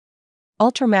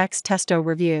UltraMax Testo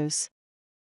reviews.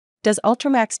 Does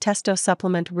UltraMax Testo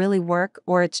supplement really work,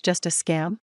 or it's just a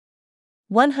scam?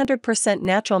 100%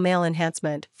 natural male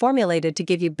enhancement formulated to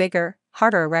give you bigger,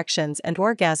 harder erections and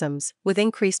orgasms with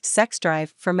increased sex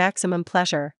drive for maximum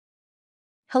pleasure.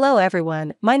 Hello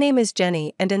everyone, my name is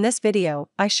Jenny, and in this video,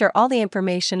 I share all the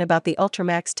information about the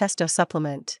UltraMax Testo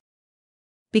supplement.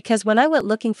 Because when I went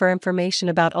looking for information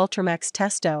about UltraMax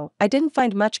Testo, I didn't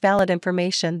find much valid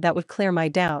information that would clear my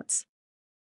doubts.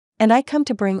 And I come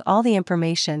to bring all the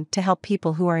information to help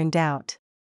people who are in doubt.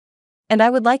 And I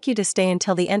would like you to stay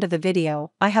until the end of the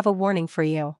video. I have a warning for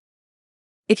you.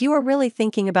 If you are really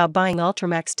thinking about buying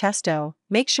UltraMax Testo,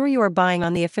 make sure you are buying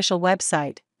on the official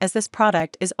website, as this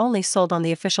product is only sold on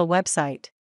the official website.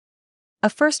 A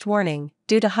first warning: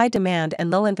 due to high demand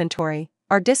and low inventory,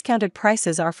 our discounted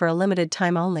prices are for a limited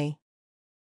time only.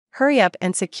 Hurry up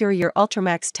and secure your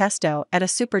UltraMax Testo at a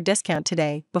super discount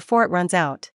today before it runs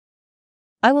out.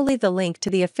 I will leave the link to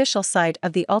the official site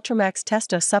of the UltraMax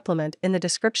Testo supplement in the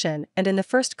description and in the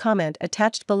first comment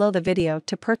attached below the video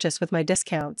to purchase with my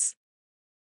discounts.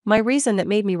 My reason that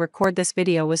made me record this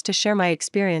video was to share my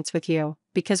experience with you,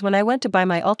 because when I went to buy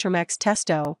my UltraMax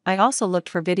Testo, I also looked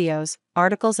for videos,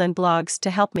 articles and blogs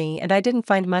to help me, and I didn't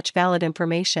find much valid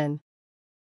information.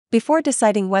 Before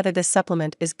deciding whether this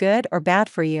supplement is good or bad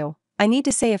for you, I need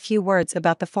to say a few words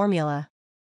about the formula.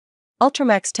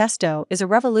 UltraMax Testo is a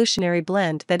revolutionary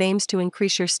blend that aims to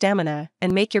increase your stamina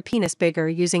and make your penis bigger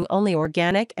using only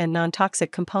organic and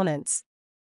non-toxic components.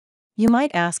 You might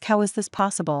ask, how is this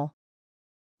possible?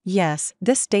 Yes,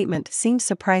 this statement seems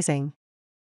surprising.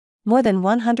 More than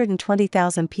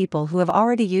 120,000 people who have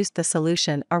already used the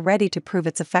solution are ready to prove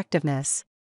its effectiveness.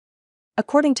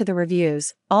 According to the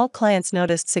reviews, all clients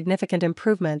noticed significant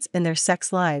improvements in their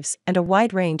sex lives and a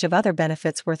wide range of other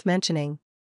benefits worth mentioning.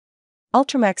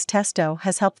 UltraMax Testo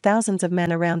has helped thousands of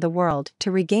men around the world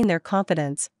to regain their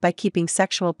confidence by keeping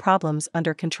sexual problems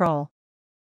under control.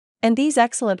 And these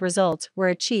excellent results were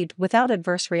achieved without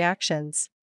adverse reactions.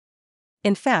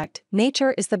 In fact,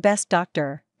 nature is the best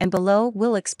doctor, and below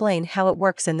we'll explain how it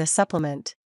works in this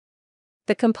supplement.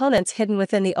 The components hidden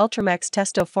within the UltraMax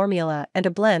Testo formula and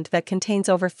a blend that contains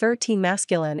over 13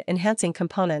 masculine-enhancing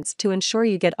components to ensure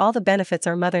you get all the benefits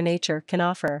our Mother Nature can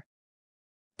offer.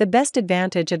 The best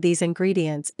advantage of these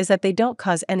ingredients is that they don't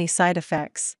cause any side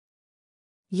effects.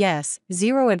 Yes,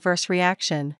 zero adverse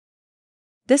reaction.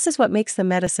 This is what makes the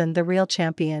medicine the real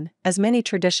champion, as many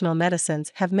traditional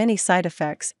medicines have many side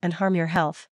effects and harm your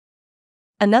health.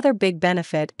 Another big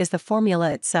benefit is the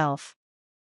formula itself.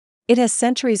 It has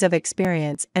centuries of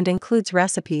experience and includes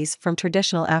recipes from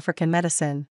traditional African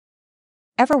medicine.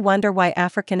 Ever wonder why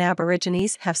African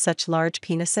Aborigines have such large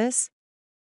penises?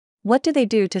 What do they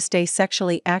do to stay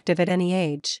sexually active at any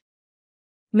age?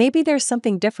 Maybe there's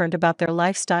something different about their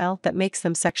lifestyle that makes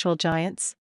them sexual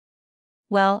giants?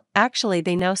 Well, actually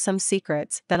they know some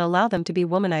secrets that allow them to be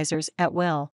womanizers at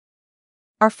will.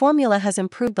 Our formula has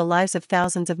improved the lives of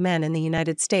thousands of men in the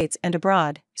United States and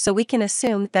abroad, so we can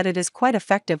assume that it is quite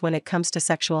effective when it comes to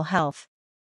sexual health.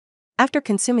 After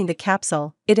consuming the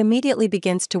capsule, it immediately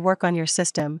begins to work on your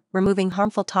system, removing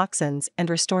harmful toxins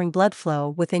and restoring blood flow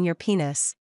within your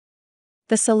penis.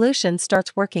 The solution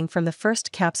starts working from the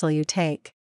first capsule you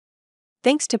take.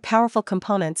 Thanks to powerful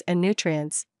components and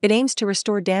nutrients, it aims to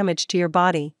restore damage to your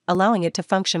body, allowing it to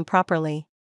function properly.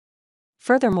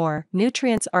 Furthermore,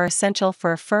 nutrients are essential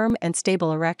for a firm and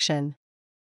stable erection.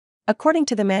 According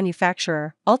to the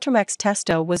manufacturer, UltraMax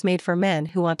Testo was made for men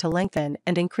who want to lengthen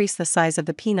and increase the size of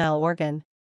the penile organ.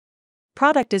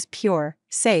 Product is pure,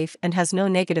 safe, and has no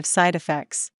negative side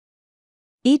effects.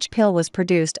 Each pill was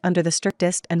produced under the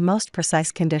strictest and most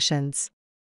precise conditions.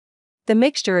 The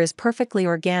mixture is perfectly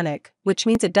organic, which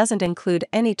means it doesn't include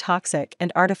any toxic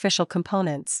and artificial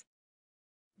components.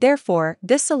 Therefore,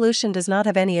 this solution does not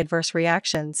have any adverse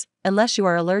reactions, unless you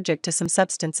are allergic to some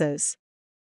substances.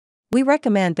 We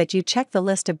recommend that you check the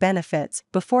list of benefits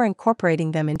before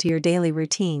incorporating them into your daily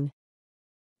routine.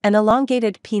 An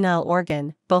elongated penile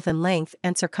organ, both in length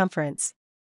and circumference.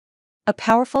 A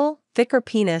powerful, thicker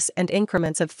penis and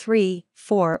increments of 3,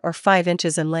 4, or 5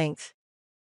 inches in length.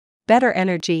 Better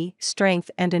energy, strength,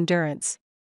 and endurance.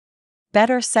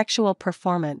 Better sexual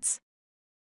performance.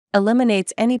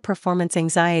 Eliminates any performance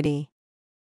anxiety.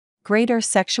 Greater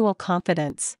sexual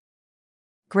confidence.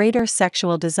 Greater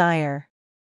sexual desire.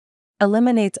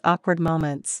 Eliminates awkward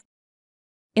moments.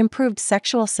 Improved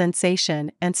sexual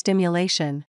sensation and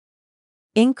stimulation.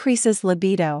 Increases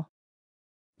libido.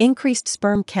 Increased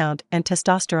sperm count and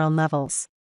testosterone levels.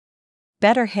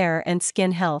 Better hair and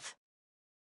skin health.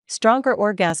 Stronger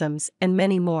orgasms, and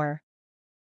many more.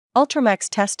 UltraMax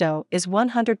Testo is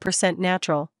 100%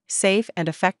 natural, safe and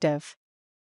effective.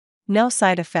 No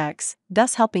side effects,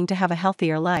 thus helping to have a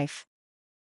healthier life.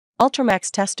 UltraMax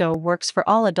Testo works for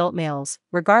all adult males,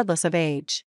 regardless of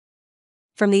age.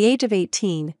 From the age of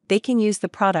 18, they can use the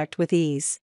product with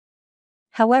ease.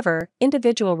 However,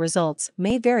 individual results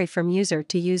may vary from user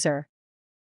to user.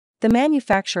 The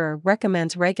manufacturer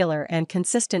recommends regular and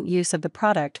consistent use of the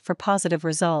product for positive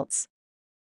results.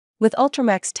 With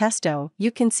UltraMax Testo,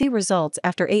 you can see results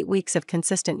after 8 weeks of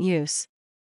consistent use.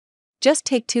 Just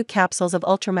take 2 capsules of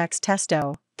UltraMax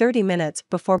Testo, 30 minutes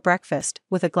before breakfast,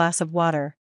 with a glass of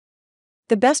water.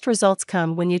 The best results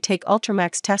come when you take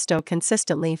UltraMax Testo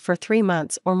consistently for 3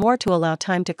 months or more to allow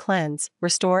time to cleanse,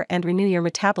 restore and renew your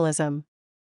metabolism.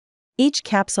 Each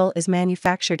capsule is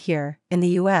manufactured here, in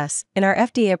the US, in our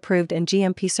FDA-approved and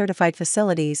GMP-certified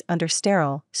facilities under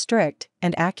sterile, strict,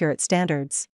 and accurate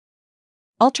standards.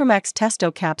 UltraMax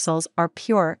Testo capsules are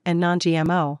pure and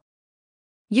non-GMO.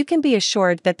 You can be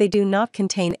assured that they do not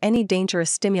contain any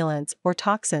dangerous stimulants or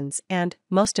toxins and,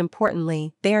 most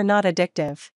importantly, they are not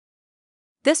addictive.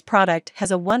 This product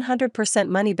has a 100%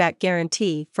 money-back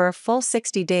guarantee for a full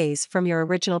 60 days from your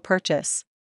original purchase.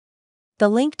 The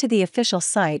link to the official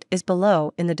site is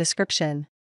below in the description.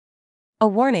 A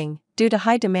warning: due to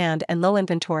high demand and low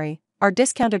inventory, our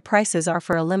discounted prices are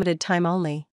for a limited time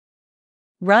only.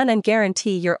 Run and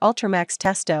guarantee your UltraMax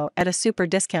Testo at a super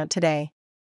discount today.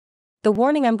 The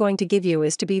warning I'm going to give you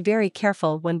is to be very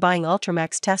careful when buying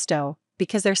UltraMax Testo,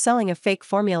 because they're selling a fake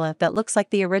formula that looks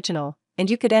like the original, and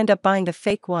you could end up buying the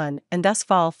fake one and thus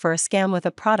fall for a scam with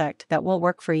a product that won't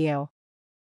work for you.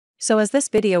 So as this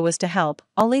video was to help,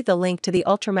 I'll leave the link to the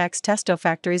UltraMax Testo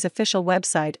Factory's official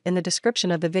website in the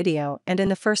description of the video and in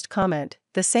the first comment,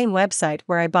 the same website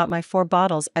where I bought my 4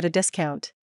 bottles at a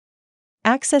discount.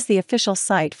 Access the official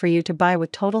site for you to buy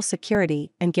with total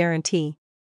security and guarantee.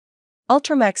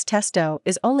 UltraMax Testo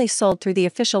is only sold through the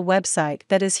official website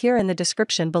that is here in the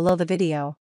description below the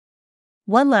video.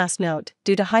 One last note: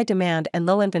 due to high demand and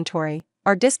low inventory,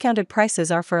 our discounted prices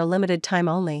are for a limited time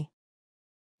only.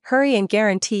 Hurry and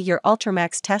guarantee your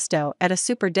UltraMax Testo at a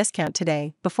super discount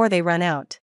today before they run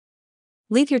out.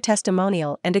 Leave your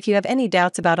testimonial, and if you have any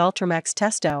doubts about UltraMax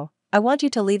Testo, I want you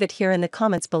to leave it here in the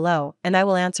comments below and I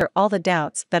will answer all the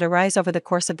doubts that arise over the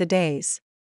course of the days.